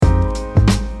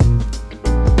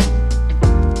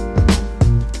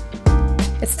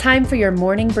time for your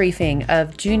morning briefing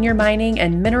of junior mining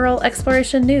and mineral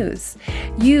exploration news.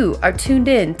 You are tuned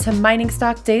in to Mining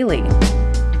Stock Daily.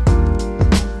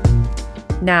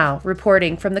 Now,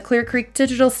 reporting from the Clear Creek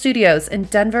Digital Studios in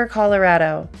Denver,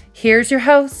 Colorado, here's your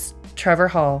host, Trevor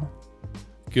Hall.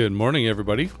 Good morning,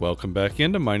 everybody. Welcome back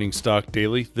into Mining Stock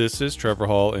Daily. This is Trevor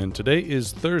Hall, and today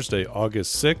is Thursday,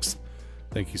 August 6th.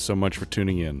 Thank you so much for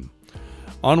tuning in.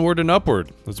 Onward and upward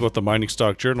is what the Mining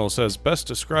Stock Journal says best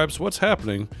describes what's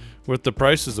happening with the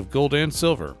prices of gold and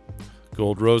silver.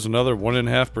 Gold rose another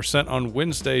 1.5% on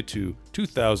Wednesday to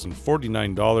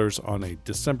 $2,049 on a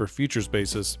December futures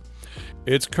basis.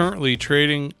 It's currently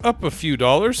trading up a few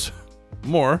dollars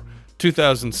more,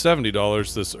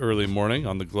 $2,070 this early morning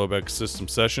on the Globex system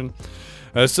session.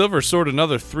 Silver soared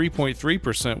another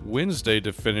 3.3% Wednesday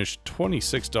to finish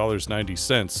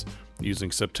 $26.90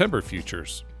 using September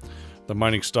futures. The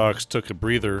mining stocks took a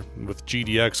breather, with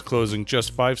GDX closing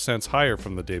just 5 cents higher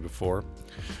from the day before.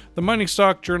 The Mining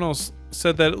Stock Journal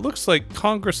said that it looks like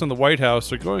Congress and the White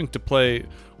House are going to play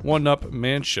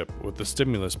one-up-manship with the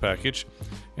stimulus package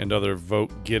and other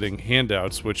vote-getting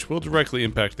handouts, which will directly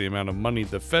impact the amount of money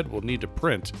the Fed will need to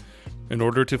print in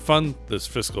order to fund this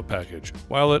fiscal package.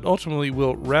 While it ultimately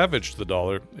will ravage the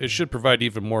dollar, it should provide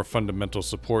even more fundamental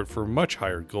support for much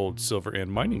higher gold, silver,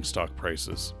 and mining stock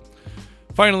prices.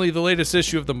 Finally, the latest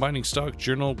issue of the Mining Stock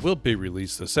Journal will be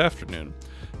released this afternoon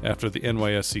after the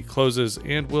NYSE closes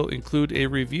and will include a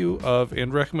review of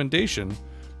and recommendation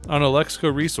on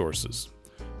Alexco Resources,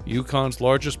 Yukon's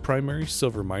largest primary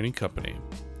silver mining company.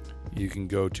 You can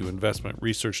go to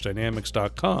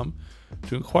investmentresearchdynamics.com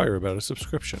to inquire about a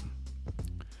subscription.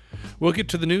 We'll get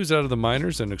to the news out of the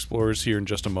miners and explorers here in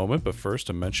just a moment, but first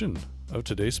a mention of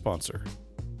today's sponsor.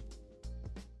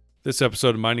 This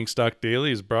episode of Mining Stock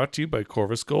Daily is brought to you by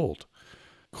Corvus Gold.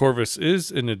 Corvus is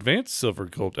an advanced silver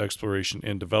gold exploration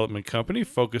and development company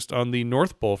focused on the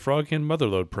North Bullfrog and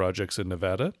Motherlode projects in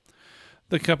Nevada.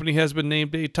 The company has been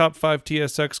named a top 5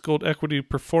 TSX Gold Equity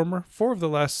performer 4 of the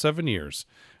last 7 years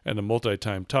and a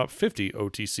multi-time top 50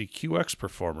 OTCQX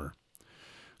performer.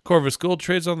 Corvus Gold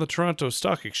trades on the Toronto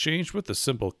Stock Exchange with the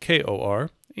symbol KOR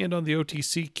and on the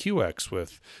OTCQX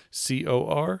with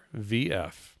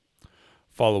CORVF.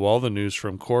 Follow all the news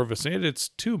from Corvus and its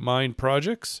 2 mine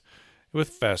projects with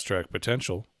fast-track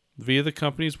potential via the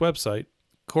company's website,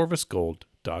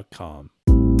 corvusgold.com.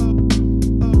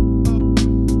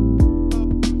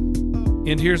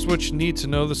 And here's what you need to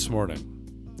know this morning.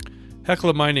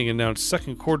 Hecla Mining announced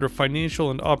second quarter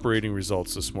financial and operating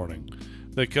results this morning.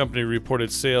 The company reported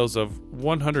sales of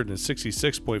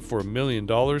 $166.4 million,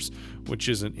 which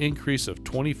is an increase of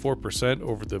 24%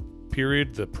 over the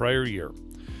period the prior year.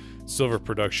 Silver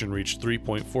production reached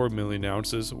 3.4 million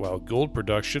ounces, while gold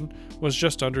production was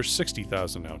just under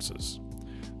 60,000 ounces.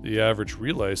 The average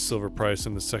realized silver price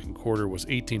in the second quarter was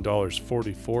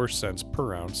 $18.44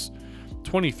 per ounce,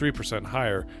 23%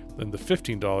 higher than the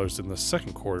 $15 in the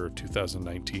second quarter of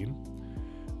 2019.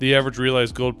 The average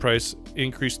realized gold price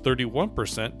increased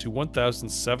 31% to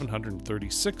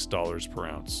 $1,736 per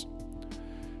ounce.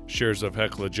 Shares of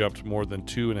Hecla jumped more than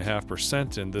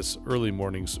 2.5% in this early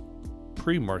morning's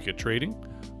pre-market trading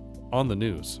on the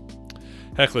news.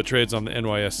 Hecla trades on the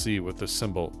NYSE with the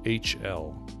symbol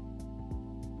HL.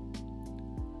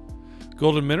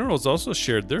 Golden Minerals also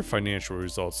shared their financial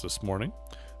results this morning.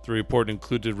 The report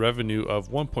included revenue of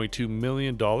 $1.2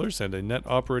 million and a net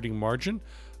operating margin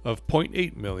of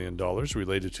 $0.8 million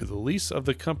related to the lease of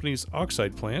the company's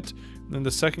oxide plant in the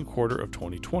second quarter of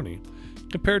 2020,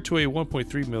 compared to a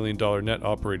 $1.3 million net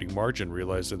operating margin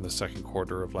realized in the second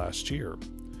quarter of last year.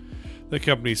 The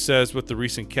company says with the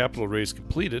recent capital raise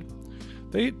completed,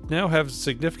 they now have a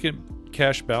significant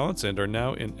cash balance and are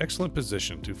now in excellent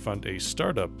position to fund a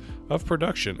startup of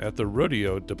production at the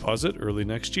Rodeo deposit early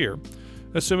next year,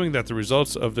 assuming that the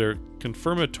results of their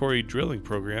confirmatory drilling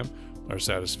program are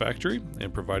satisfactory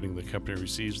and providing the company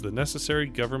receives the necessary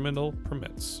governmental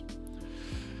permits.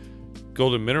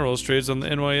 Golden Minerals trades on the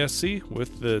NYSE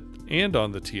and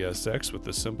on the TSX with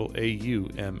the symbol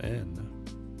AUMN.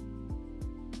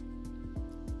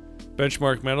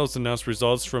 Benchmark Metals announced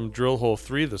results from Drill Hole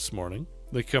 3 this morning.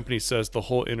 The company says the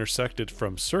hole intersected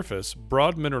from surface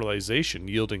broad mineralization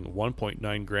yielding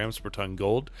 1.9 grams per ton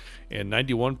gold and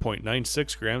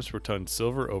 91.96 grams per ton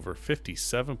silver over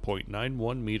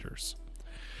 57.91 meters.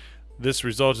 This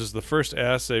result is the first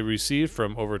assay received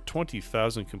from over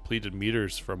 20,000 completed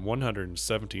meters from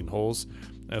 117 holes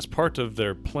as part of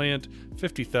their planned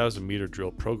 50,000 meter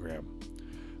drill program.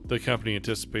 The company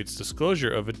anticipates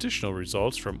disclosure of additional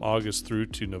results from August through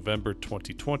to November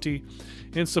 2020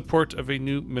 in support of a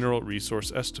new mineral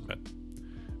resource estimate.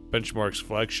 Benchmark's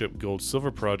flagship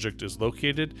gold-silver project is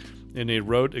located in a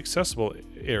road-accessible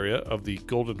area of the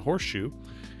Golden Horseshoe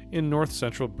in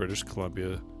north-central British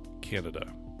Columbia,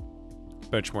 Canada.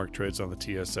 Benchmark trades on the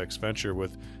TSX Venture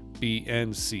with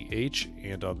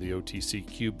BNCH and on the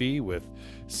OTCQB with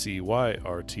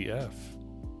CYRTF.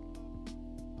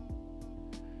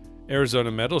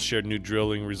 Arizona Metal shared new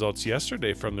drilling results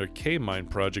yesterday from their K-Mine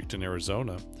project in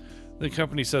Arizona. The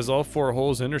company says all 4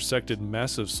 holes intersected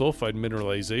massive sulfide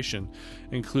mineralization,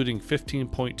 including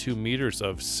 15.2 meters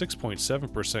of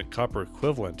 6.7% copper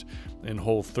equivalent in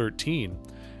hole 13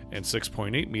 and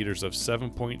 6.8 meters of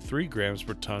 7.3 grams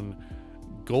per ton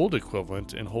gold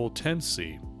equivalent in hole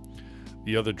 10C.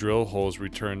 The other drill holes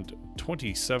returned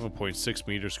 27.6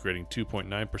 meters grading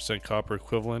 2.9% copper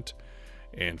equivalent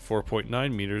and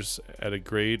 4.9 meters at a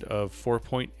grade of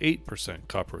 4.8%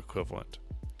 copper equivalent.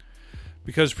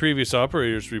 Because previous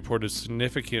operators reported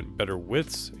significant better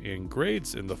widths and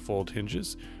grades in the fold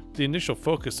hinges, the initial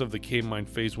focus of the K-Mine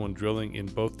Phase 1 drilling in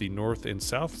both the north and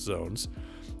south zones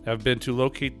have been to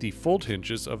locate the fold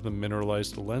hinges of the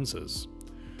mineralized lenses.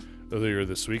 Earlier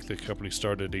this week, the company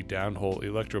started a downhole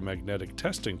electromagnetic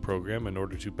testing program in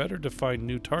order to better define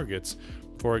new targets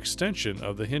for extension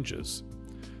of the hinges.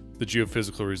 The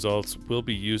geophysical results will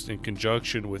be used in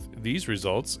conjunction with these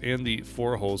results and the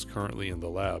 4 holes currently in the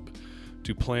lab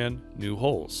to plan new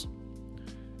holes.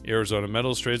 Arizona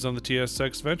Metals trades on the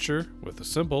TSX Venture with the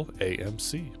symbol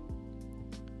AMC.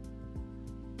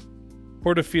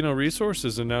 Portofino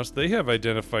Resources announced they have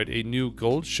identified a new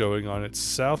gold showing on its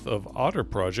South of Otter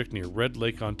project near Red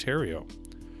Lake, Ontario.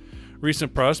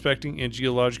 Recent prospecting and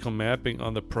geological mapping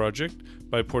on the project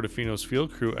by Portofino's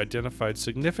field crew identified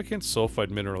significant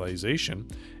sulfide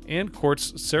mineralization and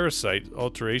quartz sericite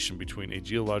alteration between a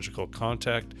geological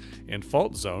contact and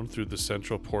fault zone through the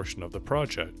central portion of the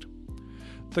project.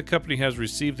 The company has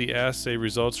received the assay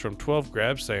results from 12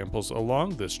 grab samples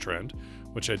along this trend,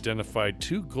 which identified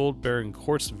 2 gold-bearing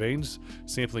quartz veins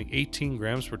sampling 18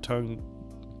 grams per ton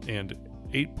and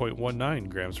 8.19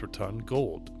 grams per ton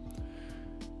gold.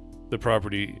 The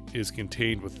property is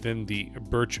contained within the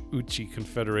Birch-Uchi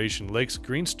Confederation Lakes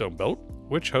Greenstone Belt,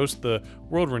 which hosts the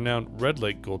world-renowned Red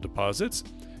Lake gold deposits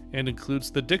and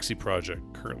includes the Dixie project,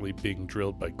 currently being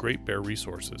drilled by Great Bear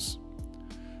Resources.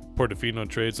 Portofino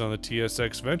trades on the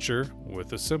TSX Venture with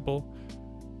the symbol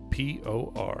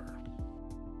POR.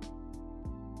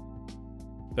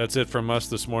 That's it from us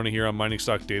this morning here on Mining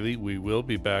Stock Daily. We will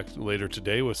be back later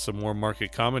today with some more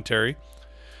market commentary.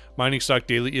 Mining Stock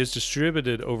Daily is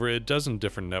distributed over a dozen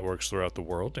different networks throughout the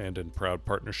world and in proud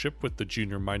partnership with the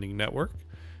Junior Mining Network.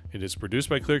 It is produced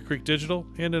by Clear Creek Digital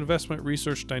and Investment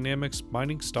Research Dynamics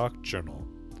Mining Stock Journal.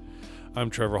 I'm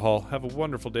Trevor Hall. Have a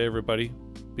wonderful day, everybody.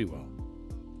 Be well.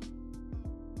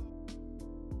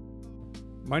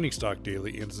 Mining Stock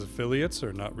Daily and its affiliates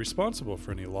are not responsible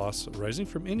for any loss arising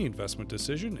from any investment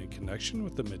decision in connection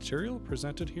with the material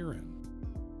presented herein.